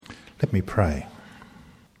Let me pray.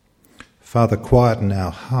 Father, quieten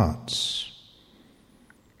our hearts.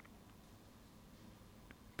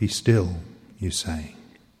 Be still, you say,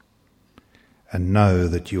 and know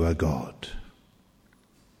that you are God.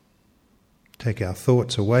 Take our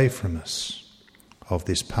thoughts away from us of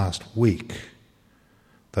this past week,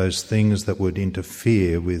 those things that would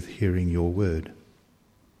interfere with hearing your word.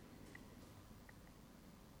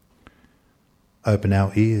 Open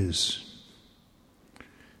our ears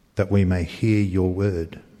that we may hear your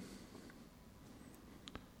word.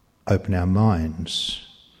 Open our minds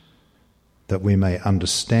that we may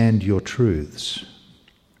understand your truths.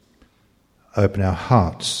 Open our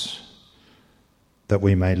hearts that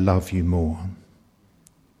we may love you more.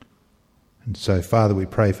 And so, Father, we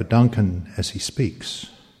pray for Duncan as he speaks,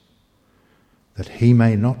 that he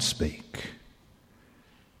may not speak,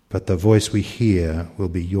 but the voice we hear will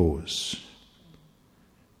be yours,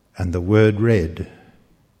 and the word read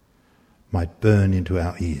might burn into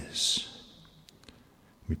our ears.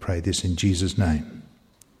 We pray this in Jesus' name.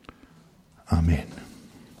 Amen.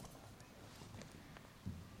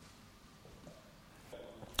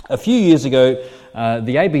 A few years ago,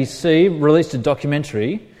 the ABC released a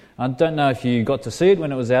documentary. I don't know if you got to see it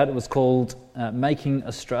when it was out. It was called Making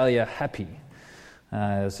Australia Happy.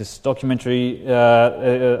 It was this documentary,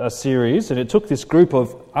 a series, and it took this group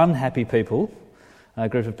of unhappy people, a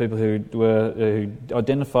group of people who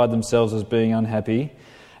identified themselves as being unhappy,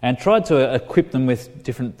 and tried to equip them with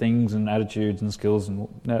different things and attitudes and skills and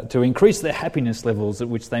to increase their happiness levels, at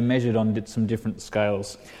which they measured on some different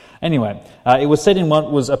scales. Anyway, it was set in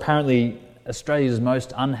what was apparently Australia's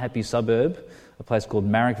most unhappy suburb, a place called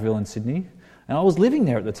Marrickville in Sydney. And I was living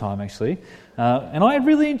there at the time, actually, and I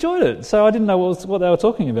really enjoyed it. So I didn't know what they were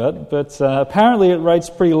talking about, but apparently it rates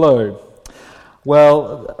pretty low.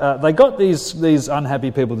 Well, they got these unhappy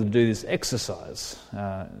people to do this exercise.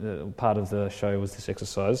 Part of the show was this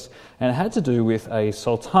exercise, and it had to do with a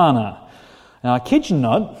sultana. Now, I kid you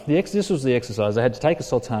not, this was the exercise. They had to take a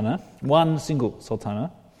sultana, one single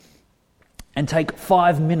sultana, and take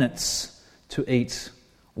 5 minutes to eat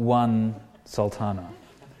one sultana.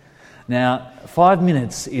 Now, 5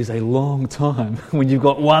 minutes is a long time when you've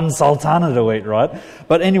got one sultana to eat, right?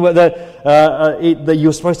 But anyway,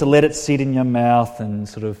 you're supposed to let it sit in your mouth and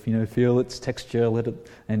sort of, feel its texture, let it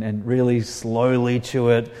and really slowly chew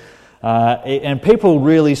it. And people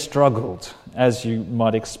really struggled, as you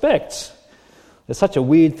might expect. It's such a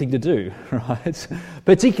weird thing to do, right?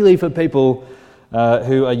 Particularly for people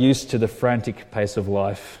who are used to the frantic pace of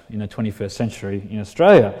life in the 21st century in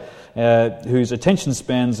Australia, whose attention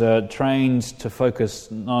spans are trained to focus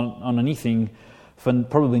on anything for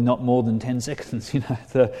probably not more than 10 seconds.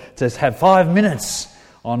 To have 5 minutes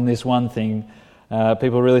on this one thing,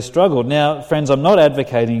 people really struggled. Now, friends, I'm not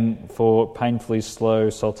advocating for painfully slow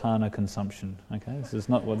sultana consumption. Okay, this is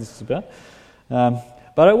not what this is about.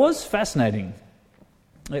 But it was fascinating.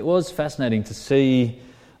 It was fascinating to see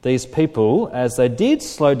these people, as they did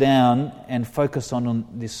slow down and focus on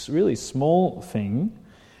this really small thing,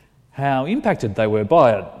 how impacted they were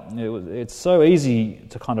by it. It's so easy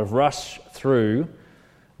to kind of rush through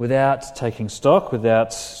without taking stock,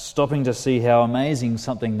 without stopping to see how amazing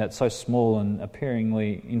something that's so small and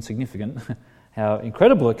appearingly insignificant, how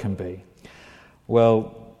incredible it can be.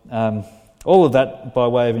 Well, all of that by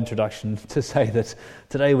way of introduction to say that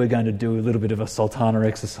today we're going to do a little bit of a sultana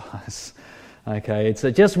exercise. Okay, it's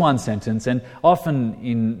just one sentence, and often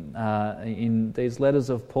in these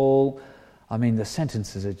letters of Paul, the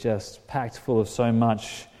sentences are just packed full of so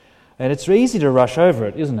much, and it's easy to rush over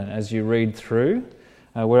it, isn't it? As you read through,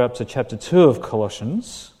 we're up to chapter 2 of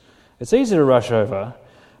Colossians. It's easy to rush over,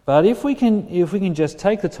 but if we can just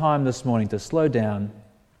take the time this morning to slow down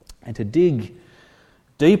and to dig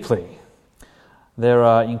deeply, there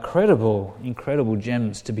are incredible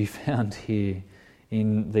gems to be found here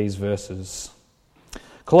in these verses.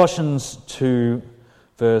 Colossians 2,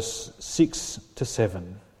 verse 6 to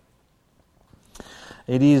 7.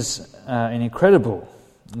 It is an incredible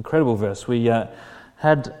verse. We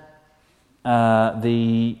had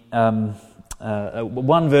the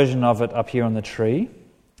one version of it up here on the tree,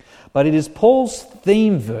 but it is Paul's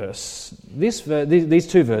theme verse. These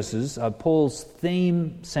two verses are Paul's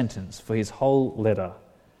theme sentence for his whole letter.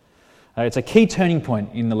 It's a key turning point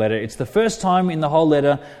in the letter. It's the first time in the whole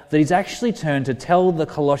letter that he's actually turned to tell the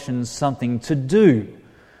Colossians something to do.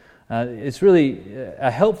 It's really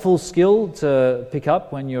a helpful skill to pick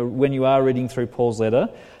up when you are reading through Paul's letter,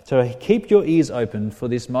 to keep your ears open for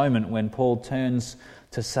this moment when Paul turns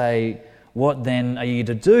to say, what then are you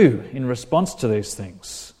to do in response to these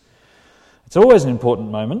things? It's always an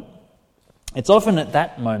important moment. It's often at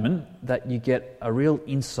that moment that you get a real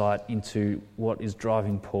insight into what is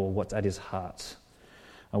driving Paul, what's at his heart,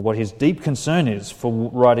 and what his deep concern is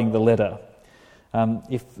for writing the letter.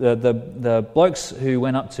 If the blokes who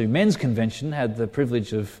went up to men's convention had the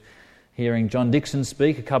privilege of hearing John Dixon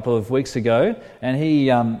speak a couple of weeks ago, and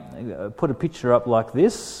he put a picture up like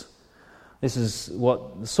this. This is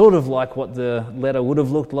sort of like what the letter would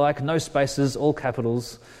have looked like. No spaces, all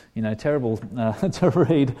capitals. Terrible to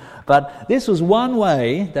read. But this was one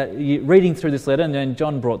way that reading through this letter, and then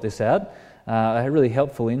John brought this out, a really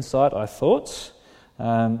helpful insight, I thought.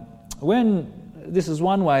 This is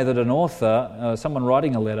one way that an author, someone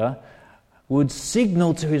writing a letter, would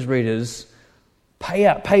signal to his readers, pay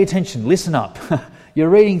attention, listen up. You're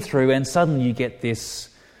reading through and suddenly you get this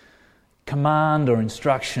command or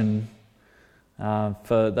instruction.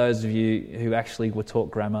 For those of you who actually were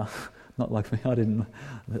taught grammar, not like me, I didn't.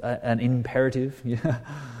 An imperative.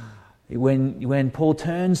 When Paul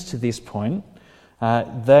turns to this point,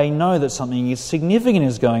 they know that something significant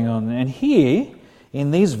is going on. And here,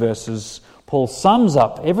 in these verses, Paul sums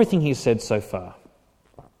up everything he's said so far.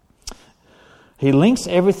 He links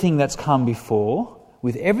everything that's come before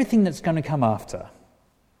with everything that's going to come after.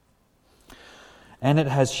 And it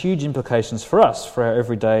has huge implications for us, for our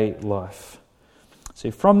everyday life. So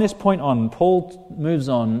from this point on, Paul moves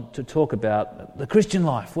on to talk about the Christian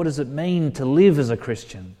life. What does it mean to live as a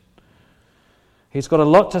Christian? He's got a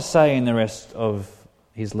lot to say in the rest of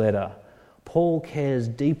his letter. Paul cares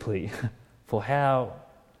deeply for how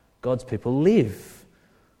God's people live,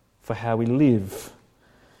 for how we live.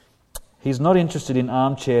 He's not interested in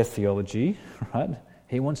armchair theology, right?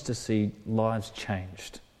 He wants to see lives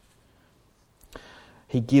changed.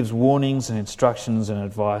 He gives warnings and instructions and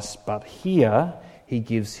advice, but here he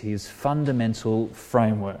gives his fundamental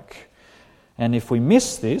framework. And if we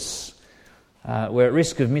miss this, we're at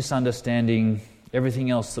risk of misunderstanding everything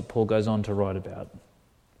else that Paul goes on to write about.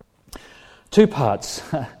 Two parts,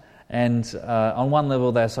 and on one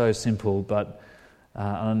level they're so simple, but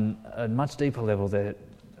on a much deeper level they're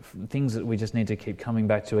things that we just need to keep coming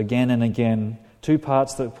back to again and again. Two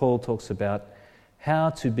parts that Paul talks about: how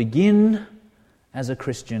to begin as a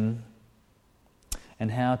Christian and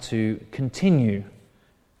how to continue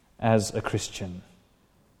as a Christian.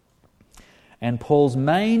 And Paul's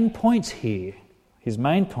main point here, his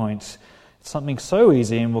main point, something so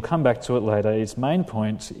easy, and we'll come back to it later, his main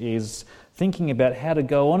point is thinking about how to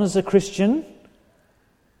go on as a Christian,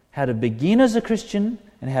 how to begin as a Christian,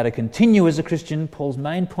 and how to continue as a Christian. Paul's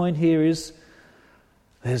main point here is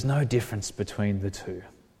there's no difference between the two.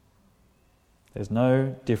 There's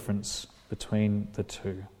no difference between the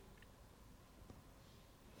two.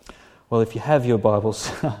 Well, if you have your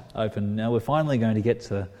Bibles open, now we're finally going to get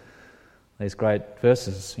to these great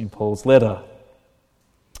verses in Paul's letter.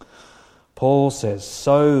 Paul says,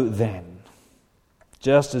 "So then,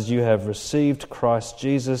 just as you have received Christ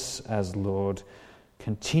Jesus as Lord,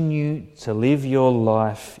 continue to live your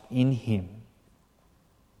life in Him,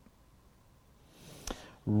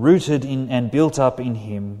 rooted in and built up in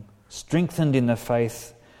Him, strengthened in the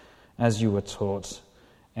faith as you were taught,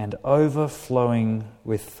 and overflowing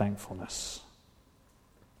with thankfulness."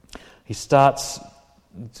 He starts,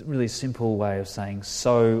 it's a really simple way of saying,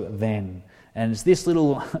 "so then." And it's this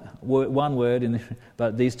little one word,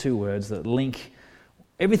 but these two words that link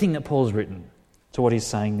everything that Paul's written to what he's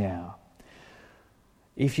saying now.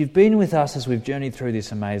 If you've been with us as we've journeyed through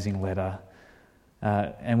this amazing letter,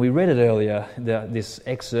 and we read it earlier, this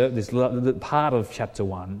excerpt, this part of chapter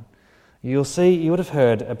 1, you would have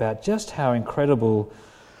heard about just how incredible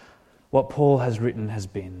what Paul has written has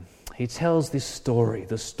been. He tells this story,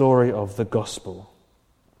 the story of the gospel.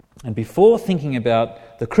 And before thinking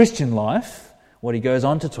about the Christian life, what he goes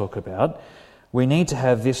on to talk about, we need to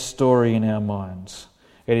have this story in our minds.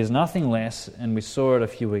 It is nothing less, and we saw it a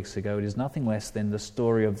few weeks ago, it is nothing less than the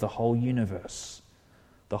story of the whole universe,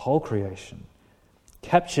 the whole creation,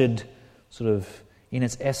 captured sort of in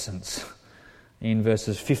its essence in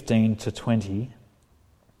verses 15 to 20.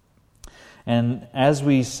 And as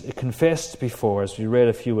we confessed before, as we read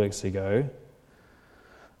a few weeks ago,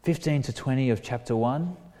 15 to 20 of chapter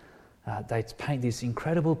 1, they paint this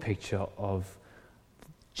incredible picture of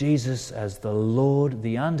Jesus as the Lord,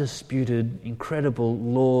 the undisputed, incredible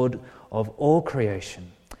Lord of all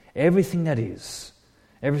creation. Everything that is,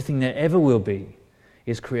 everything that ever will be,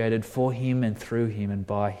 is created for Him and through Him and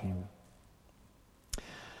by Him.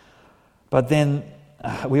 But then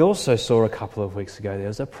we also saw a couple of weeks ago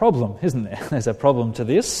there's a problem, isn't there? There's a problem to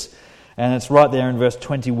this, and it's right there in verse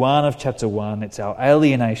 21 of chapter 1. It's our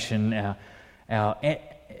alienation, our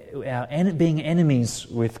being enemies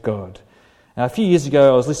with God. Now, a few years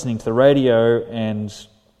ago, I was listening to the radio and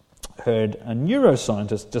heard a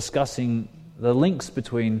neuroscientist discussing the links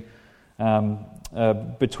between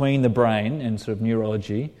the brain and sort of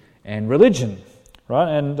neurology and religion, right?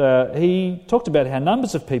 And he talked about how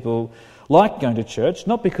numbers of people like going to church,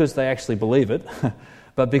 not because they actually believe it,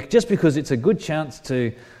 but just because it's a good chance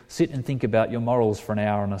to sit and think about your morals for an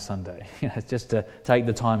hour on a Sunday. Just to take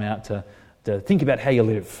the time out to think about how you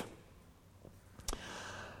live.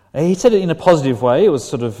 He said it in a positive way. It was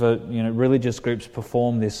sort of, religious groups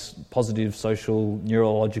perform this positive social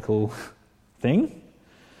neurological thing,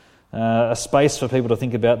 a space for people to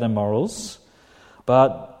think about their morals.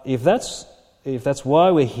 But if that's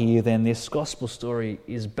why we're here, then this gospel story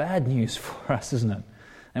is bad news for us, isn't it?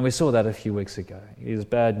 And we saw that a few weeks ago. It is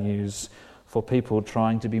bad news for people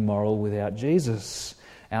trying to be moral without Jesus.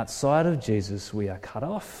 Outside of Jesus, we are cut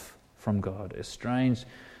off from God, estranged.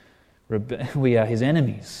 We are his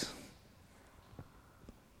enemies.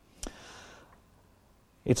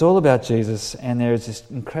 It's all about Jesus, and there is this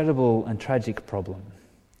incredible and tragic problem.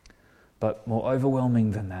 But more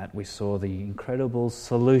overwhelming than that, we saw the incredible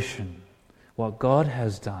solution, what God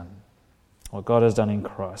has done in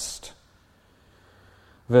Christ.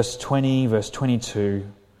 Verse 20, verse 22,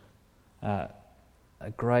 a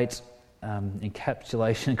great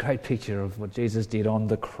encapsulation, a great picture of what Jesus did on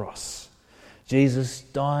the cross. Jesus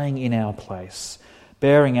dying in our place,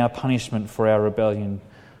 bearing our punishment for our rebellion,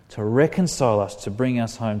 to reconcile us, to bring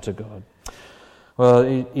us home to God. Well,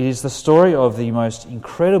 it is the story of the most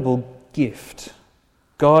incredible gift.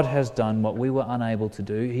 God has done what we were unable to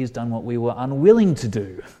do. He's done what we were unwilling to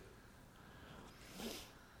do.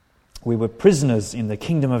 We were prisoners in the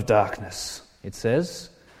kingdom of darkness, it says,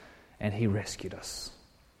 and he rescued us.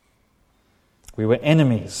 We were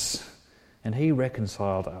enemies, and he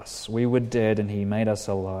reconciled us. We were dead, and he made us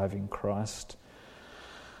alive in Christ.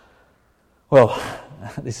 Well,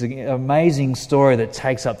 this is an amazing story that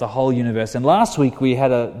takes up the whole universe. And last week we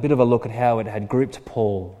had a bit of a look at how it had gripped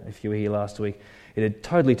Paul. If you were here last week, it had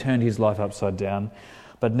totally turned his life upside down.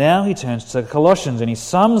 But now he turns to Colossians and he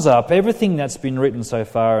sums up everything that's been written so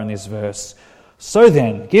far in this verse. So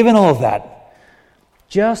then, given all of that,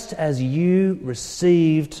 just as you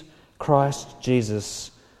received Christ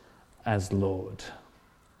Jesus as Lord.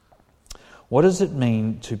 What does it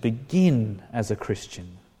mean to begin as a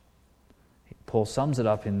Christian? Paul sums it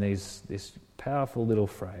up in this powerful little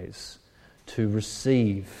phrase, to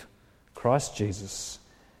receive Christ Jesus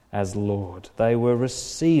as Lord. They were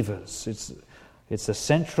receivers. It's a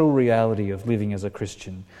central reality of living as a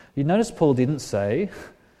Christian. You notice Paul didn't say,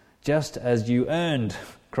 just as you earned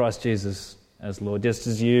Christ Jesus as Lord, just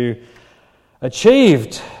as you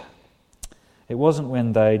achieved. It wasn't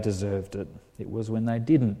when they deserved it. It was when they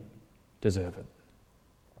didn't deserve it.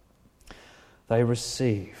 They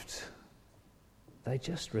received. They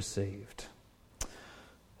just received.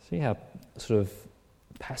 See how sort of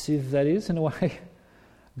passive that is in a way?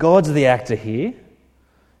 God's the actor here.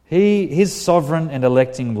 His sovereign and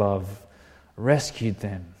electing love rescued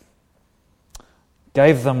them,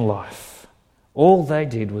 gave them life. All they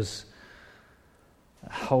did was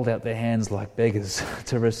hold out their hands like beggars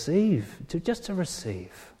to receive, to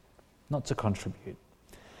receive, not to contribute,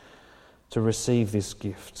 to receive this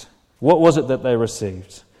gift. What was it that they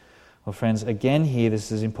received? Well, friends, again here,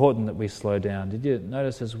 this is important that we slow down. Did you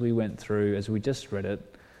notice as we went through, as we just read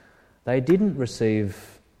it, they didn't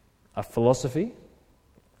receive a philosophy.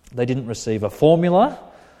 They didn't receive a formula.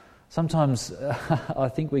 Sometimes I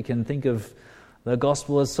think we can think of the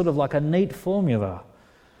gospel as sort of like a neat formula,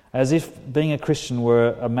 as if being a Christian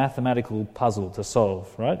were a mathematical puzzle to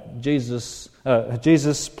solve, right? Jesus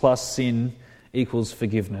plus sin equals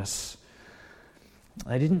forgiveness.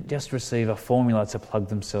 They didn't just receive a formula to plug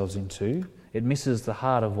themselves into. It misses the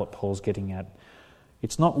heart of what Paul's getting at.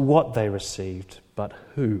 It's not what they received, but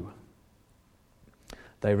who.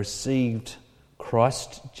 They received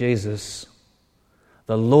Christ Jesus,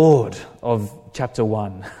 the Lord of chapter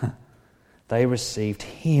 1. They received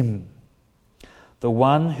him. The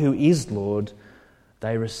one who is Lord,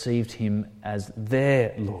 they received him as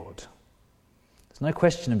their Lord. There's no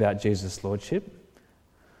question about Jesus' lordship.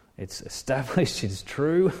 It's established, it's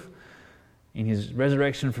true in his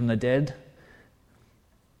resurrection from the dead.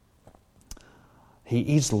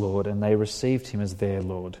 He is Lord, and they received him as their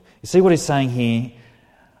Lord. You see what he's saying here?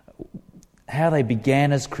 How they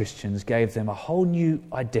began as Christians gave them a whole new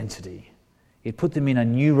identity. It put them in a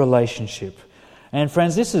new relationship. And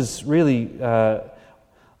friends, this is really,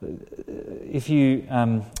 if you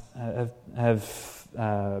have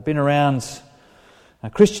been around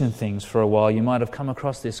Christian things for a while, you might have come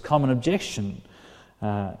across this common objection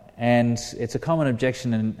And it's a common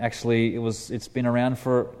objection, and actually it's been around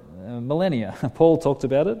for millennia. Paul talked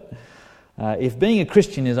about it. If being a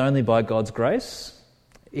Christian is only by God's grace,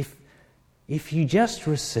 if you just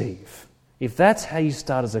receive, if that's how you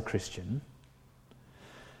start as a Christian,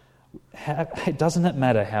 doesn't it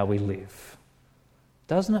matter how we live?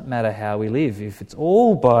 Doesn't it matter how we live if it's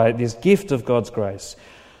all by this gift of God's grace?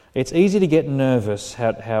 It's easy to get nervous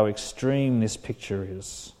how extreme this picture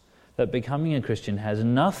is, that becoming a Christian has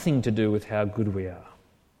nothing to do with how good we are.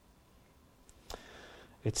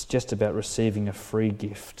 It's just about receiving a free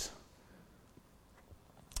gift.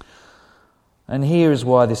 And here is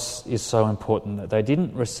why this is so important, that they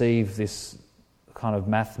didn't receive this kind of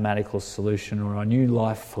mathematical solution or a new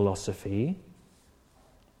life philosophy.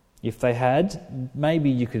 If they had,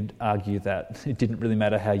 maybe you could argue that it didn't really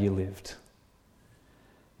matter how you lived.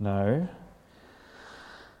 No.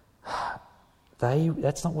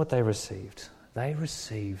 That's not what they received. They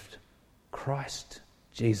received Christ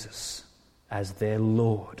Jesus as their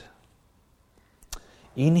Lord.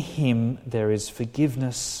 In Him there is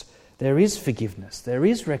forgiveness. There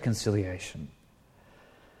is reconciliation.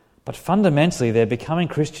 But fundamentally, their becoming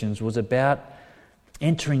Christians was about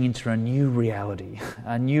entering into a new reality,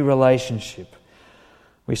 a new relationship.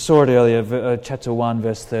 We saw it earlier, chapter 1,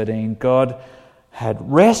 verse 13. God had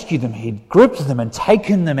rescued them, He'd gripped them and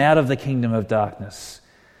taken them out of the kingdom of darkness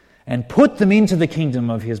and put them into the kingdom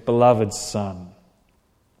of His beloved Son.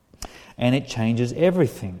 And it changes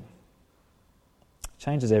everything. It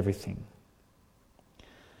changes everything.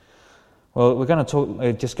 Well, we're going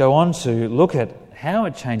to just go on to look at how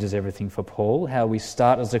it changes everything for Paul, how we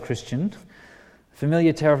start as a Christian.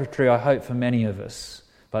 Familiar territory, I hope, for many of us,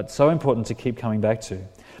 but so important to keep coming back to.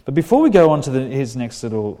 But before we go on to his next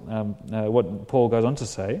little, what Paul goes on to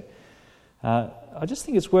say, I just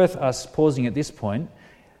think it's worth us pausing at this point,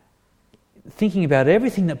 thinking about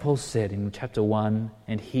everything that Paul said in chapter 1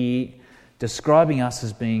 and here, describing us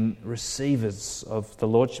as being receivers of the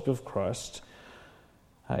Lordship of Christ.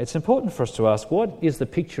 It's important for us to ask, what is the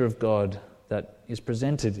picture of God that is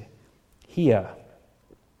presented here?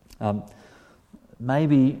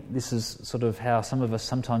 Maybe this is sort of how some of us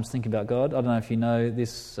sometimes think about God. I don't know if you know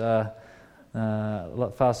this Far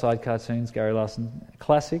Side cartoons, Gary Larson,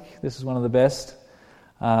 classic. This is one of the best,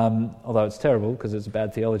 although it's terrible because it's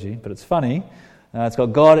bad theology, but it's funny. It's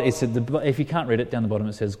got God. If you can't read it, down the bottom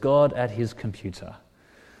it says God at His computer.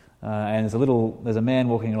 And there's a man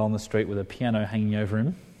walking along the street with a piano hanging over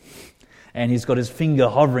him, and he's got his finger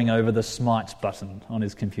hovering over the smite button on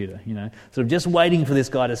his computer, sort of just waiting for this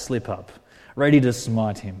guy to slip up, ready to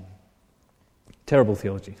smite him. Terrible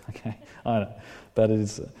theology, okay, I know, but it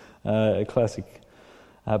is a classic.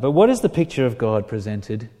 But what is the picture of God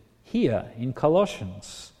presented here in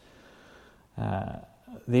Colossians?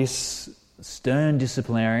 This stern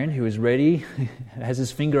disciplinarian who is ready, has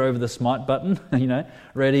his finger over the smite button,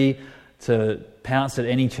 ready to pounce at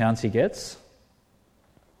any chance he gets.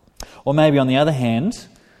 Or maybe on the other hand,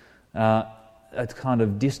 a kind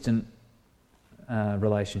of distant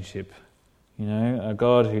relationship, a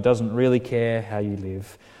God who doesn't really care how you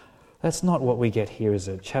live. That's not what we get here, is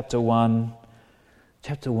it? Chapter 1,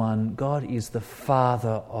 God is the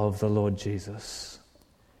Father of the Lord Jesus,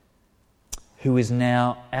 who is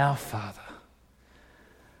now our Father.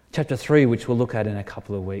 Chapter 3, which we'll look at in a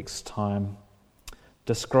couple of weeks' time,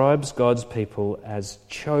 describes God's people as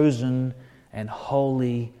chosen and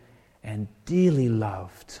holy and dearly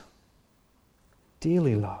loved.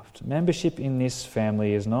 Dearly loved. Membership in this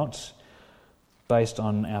family is not based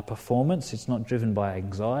on our performance. It's not driven by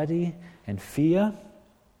anxiety and fear.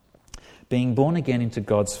 Being born again into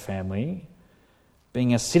God's family,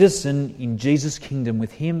 being a citizen in Jesus' kingdom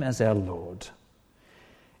with Him as our Lord,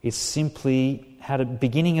 is simply,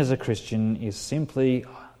 beginning as a Christian is simply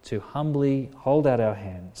to humbly hold out our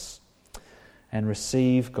hands and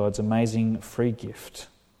receive God's amazing free gift,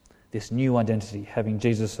 this new identity, having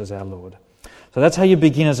Jesus as our Lord. So that's how you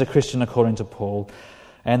begin as a Christian according to Paul.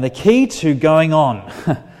 And the key to going on,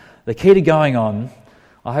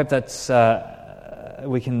 I hope that's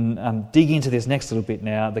we can dig into this next little bit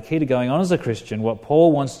now. The key to going on as a Christian, what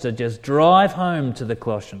Paul wants to just drive home to the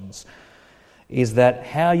Colossians, is that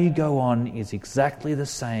how you go on is exactly the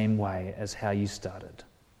same way as how you started.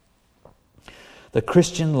 The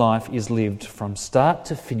Christian life is lived from start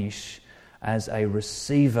to finish as a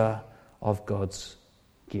receiver of God's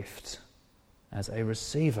gift, as a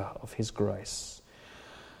receiver of His grace.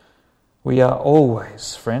 We are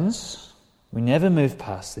always, friends, we never move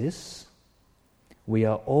past this, we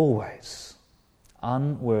are always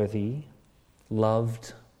unworthy,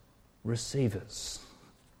 loved receivers.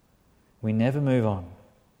 We never move on.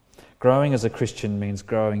 Growing as a Christian means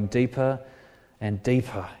growing deeper and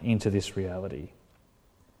deeper into this reality.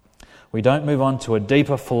 We don't move on to a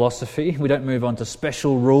deeper philosophy. We don't move on to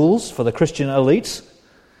special rules for the Christian elite.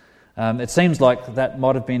 It seems like that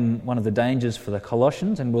might have been one of the dangers for the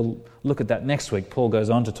Colossians, and we'll look at that next week. Paul goes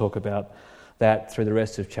on to talk about that through the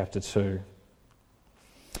rest of chapter 2.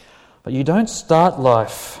 But you don't start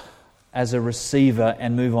life as a receiver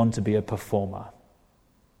and move on to be a performer.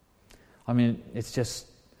 I mean, it's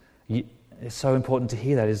so important to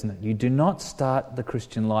hear that, isn't it? You do not start the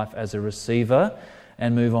Christian life as a receiver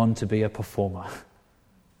and move on to be a performer.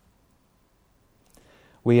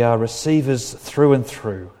 We are receivers through and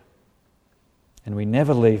through, and we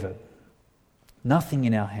never leave it. Nothing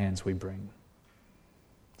in our hands we bring.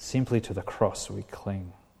 Simply to the cross we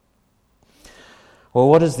cling. Well,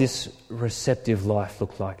 what does this receptive life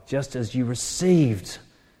look like? Just as you received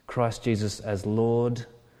Christ Jesus as Lord,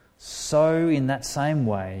 so in that same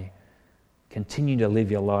way, continue to live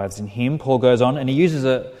your lives in Him. Paul goes on and he uses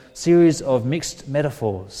a series of mixed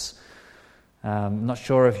metaphors. I'm not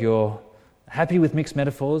sure if you're happy with mixed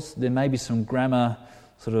metaphors. There may be some grammar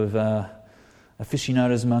sort of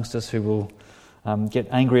aficionados amongst us who will get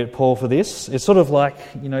angry at Paul for this. It's sort of like,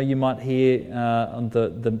 you might hear on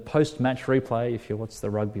the post-match replay, if you watch the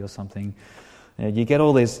rugby or something, you get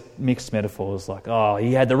all these mixed metaphors like, oh,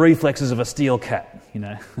 he had the reflexes of a steel cat,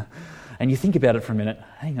 And you think about it for a minute,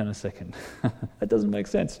 hang on a second, that doesn't make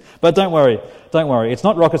sense. But don't worry, it's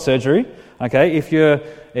not rocket surgery, okay? If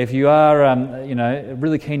you are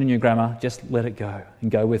really keen on your grammar, just let it go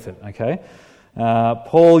and go with it, okay?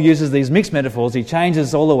 Paul uses these mixed metaphors, he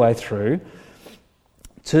changes all the way through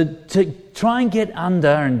to try and get under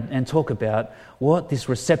and talk about what this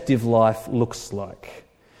receptive life looks like.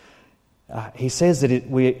 He says that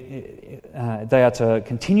they are to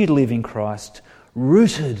continue to live in Christ,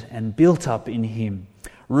 rooted and built up in Him.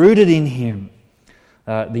 Rooted in Him.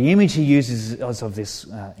 The image he uses is of this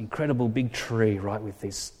incredible big tree, right, with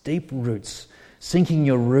these deep roots, sinking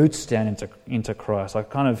your roots down into Christ. I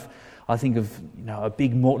think of a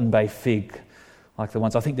big Moreton Bay fig, like the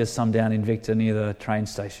ones. I think there's some down in Victor near the train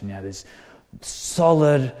station. There's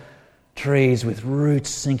solid trees with roots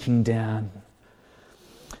sinking down,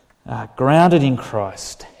 grounded in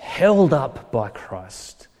Christ, held up by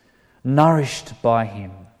Christ, nourished by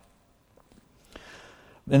Him.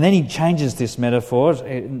 And then he changes this metaphor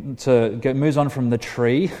moves on from the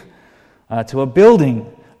tree to a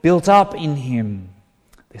building built up in Him.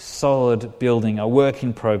 This solid building, a work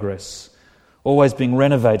in progress, always being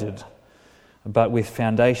renovated, but with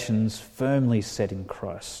foundations firmly set in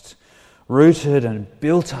Christ, rooted and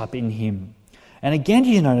built up in Him. And again,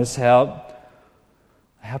 you notice how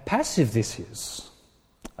passive this is.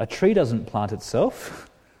 A tree doesn't plant itself.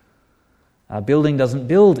 A building doesn't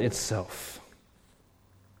build itself.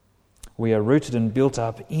 We are rooted and built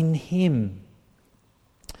up in Him.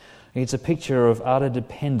 It's a picture of utter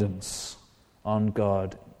dependence on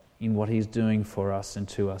God in what He's doing for us and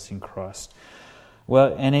to us in Christ.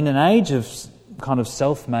 Well, and in an age of kind of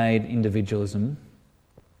self-made individualism,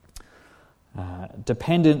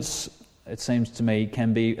 dependence, it seems to me,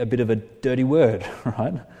 can be a bit of a dirty word,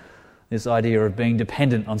 right? This idea of being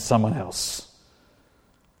dependent on someone else.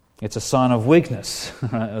 It's a sign of weakness,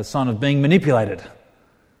 right? A sign of being manipulated.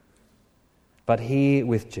 But here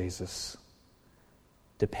with Jesus,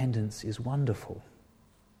 dependence is wonderful.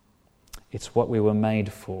 It's what we were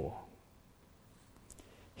made for.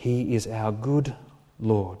 He is our good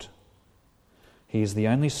Lord. He is the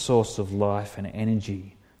only source of life and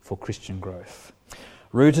energy for Christian growth.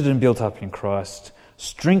 Rooted and built up in Christ,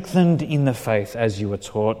 strengthened in the faith as you were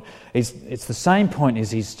taught. It's the same point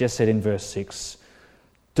as he's just said in verse 6.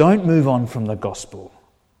 Don't move on from the gospel.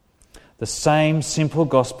 The same simple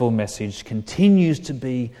gospel message continues to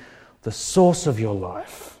be the source of your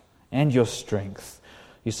life and your strength.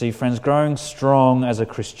 You see, friends, growing strong as a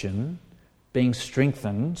Christian, being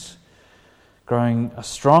strengthened, growing a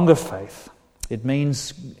stronger faith, it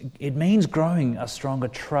means growing a stronger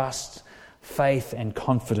trust, faith and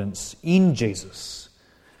confidence in Jesus.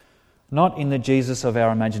 Not in the Jesus of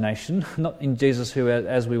our imagination, not in Jesus who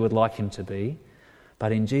as we would like Him to be,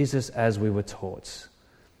 but in Jesus as we were taught.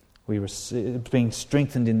 We were being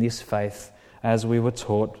strengthened in this faith as we were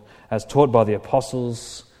taught, as taught by the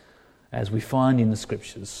apostles, as we find in the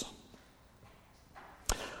Scriptures.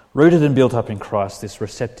 Rooted and built up in Christ, this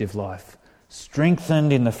receptive life,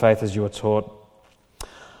 strengthened in the faith as you were taught.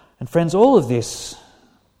 And friends, all of this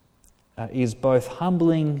is both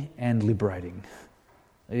humbling and liberating.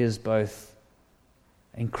 It is both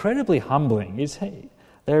incredibly humbling.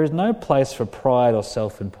 There is no place for pride or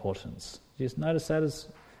self-importance. You just notice that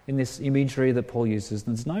in this imagery that Paul uses.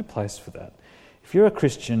 There's no place for that. If you're a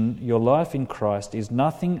Christian, your life in Christ is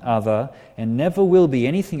nothing other and never will be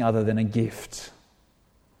anything other than a gift.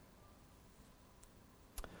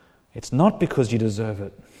 It's not because you deserve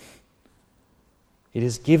it. It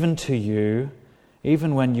is given to you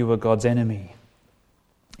even when you were God's enemy,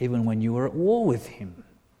 even when you were at war with Him.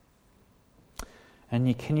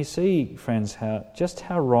 And can you see, friends,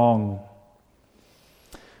 how wrong,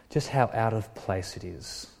 just how out of place it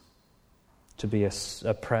is to be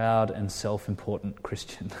a proud and self-important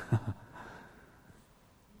Christian.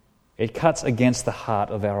 It cuts against the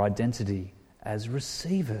heart of our identity as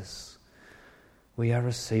receivers. We are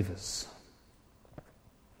receivers.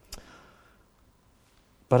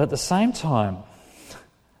 But at the same time,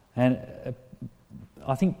 and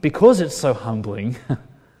I think because it's so humbling,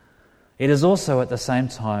 it is also at the same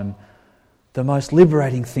time the most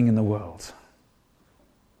liberating thing in the world.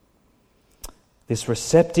 This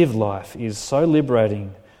receptive life is so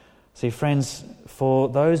liberating. See, friends, for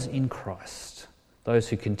those in Christ, those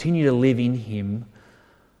who continue to live in Him,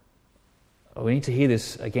 we need to hear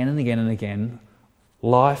this again and again and again.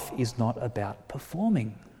 Life is not about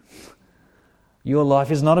performing. Your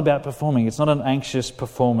life is not about performing. It's not an anxious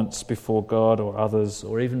performance before God or others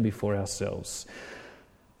or even before ourselves.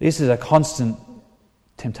 This is a constant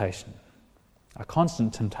temptation. A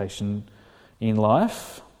constant temptation in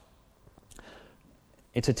life.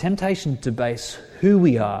 It's a temptation to base who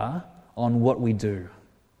we are on what we do.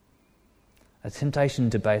 A temptation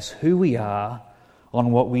to base who we are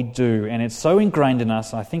on what we do. And it's so ingrained in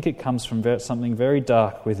us, I think it comes from something very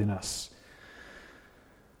dark within us.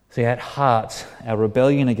 See, at heart, our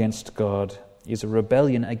rebellion against God is a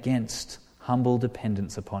rebellion against humble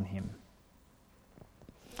dependence upon Him.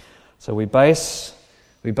 So we base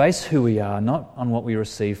who we are not on what we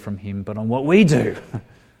receive from Him, but on what we do.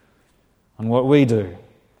 On what we do.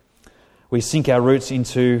 We sink our roots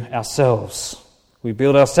into ourselves. We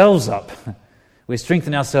build ourselves up. We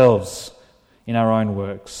strengthen ourselves in our own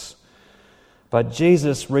works. But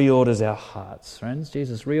Jesus reorders our hearts, friends.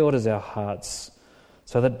 Jesus reorders our hearts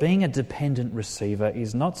so that being a dependent receiver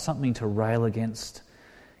is not something to rail against.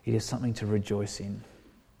 It is something to rejoice in.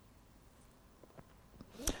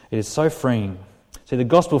 It is so freeing. See, the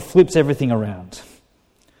gospel flips everything around.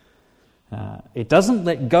 It doesn't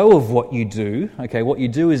let go of what you do. Okay, what you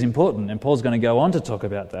do is important, and Paul's going to go on to talk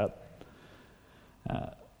about that.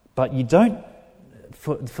 But you don't,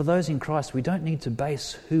 for those in Christ, we don't need to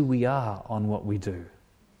base who we are on what we do.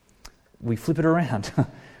 We flip it around.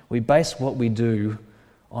 We base what we do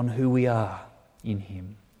on who we are in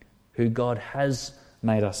Him, who God has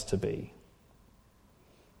made us to be.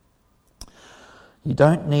 You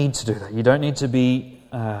don't need to do that. You don't need to be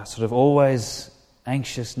sort of always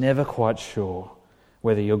anxious, never quite sure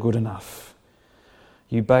whether you're good enough.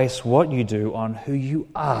 You base what you do on who you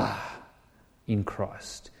are in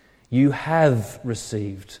Christ. You have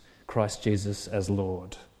received Christ Jesus as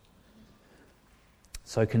Lord.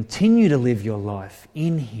 So continue to live your life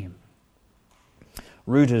in Him,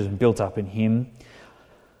 rooted and built up in Him,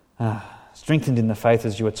 strengthened in the faith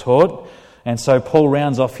as you were taught. And so Paul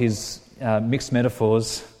rounds off his mixed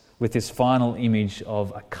metaphors with this final image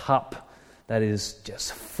of a cup that is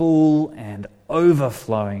just full and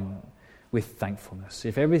overflowing with thankfulness.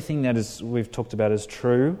 If everything we've talked about is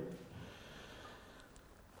true,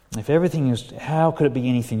 if everything is, how could it be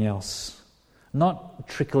anything else? Not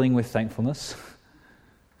trickling with thankfulness,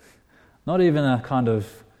 not even a kind of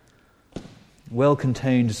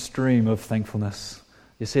well-contained stream of thankfulness.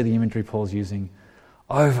 You see the imagery Paul's using,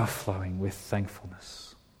 overflowing with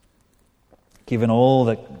thankfulness, given all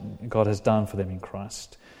that God has done for them in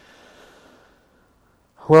Christ.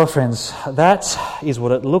 Well, friends, that is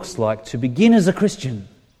what it looks like to begin as a Christian,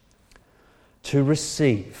 to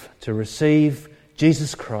receive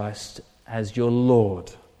Jesus Christ as your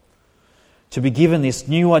Lord, to be given this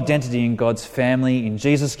new identity in God's family, in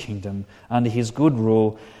Jesus' kingdom, under His good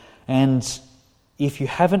rule. And if you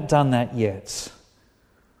haven't done that yet,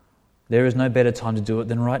 there is no better time to do it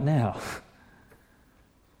than right now.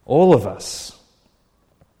 All of us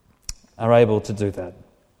are able to do that.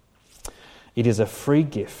 It is a free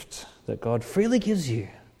gift that God freely gives you.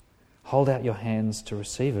 Hold out your hands to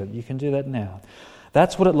receive it. You can do that now.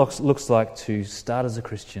 That's what it looks like to start as a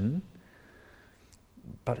Christian.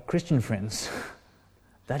 But Christian friends,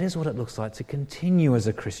 that is what it looks like to continue as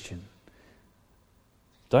a Christian.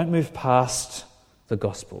 Don't move past the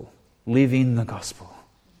gospel. Live in the gospel.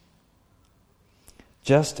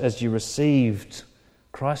 Just as you received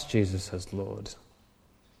Christ Jesus as Lord,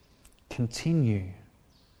 continue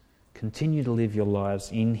to live your lives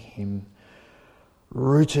in Him,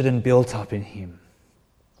 rooted and built up in Him.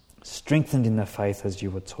 strengthened in the faith as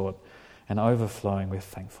you were taught, and overflowing with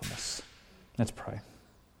thankfulness. Let's pray.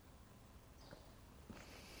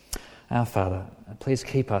 Our Father, please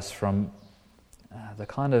keep us from the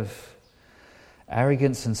kind of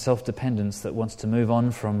arrogance and self-dependence that wants to move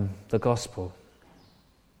on from the gospel.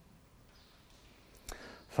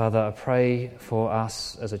 Father, I pray for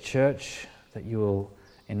us as a church that you will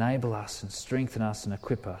enable us and strengthen us and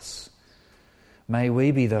equip us. May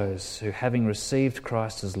we be those who, having received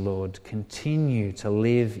Christ as Lord, continue to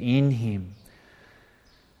live in Him,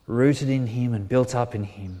 rooted in Him and built up in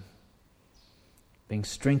Him, being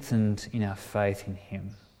strengthened in our faith in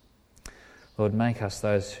Him. Lord, make us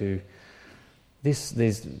those who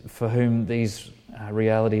for whom these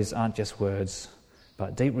realities aren't just words,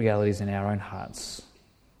 but deep realities in our own hearts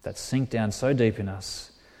that sink down so deep in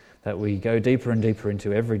us that we go deeper and deeper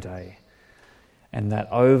into every day, and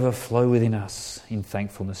that overflow within us in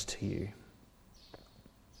thankfulness to you.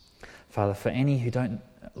 Father, for any who don't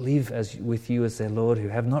live with you as their Lord, who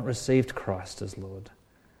have not received Christ as Lord,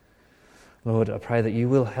 Lord, I pray that you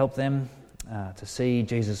will help them to see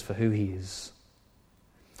Jesus for who He is.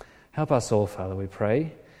 Help us all, Father, we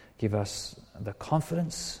pray. Give us the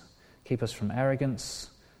confidence, keep us from arrogance,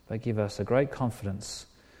 but give us a great confidence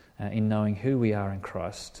in knowing who we are in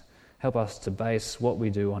Christ. Help us to base what we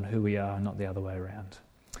do on who we are, not the other way around.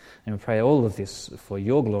 And we pray all of this for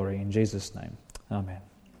your glory in Jesus' name. Amen.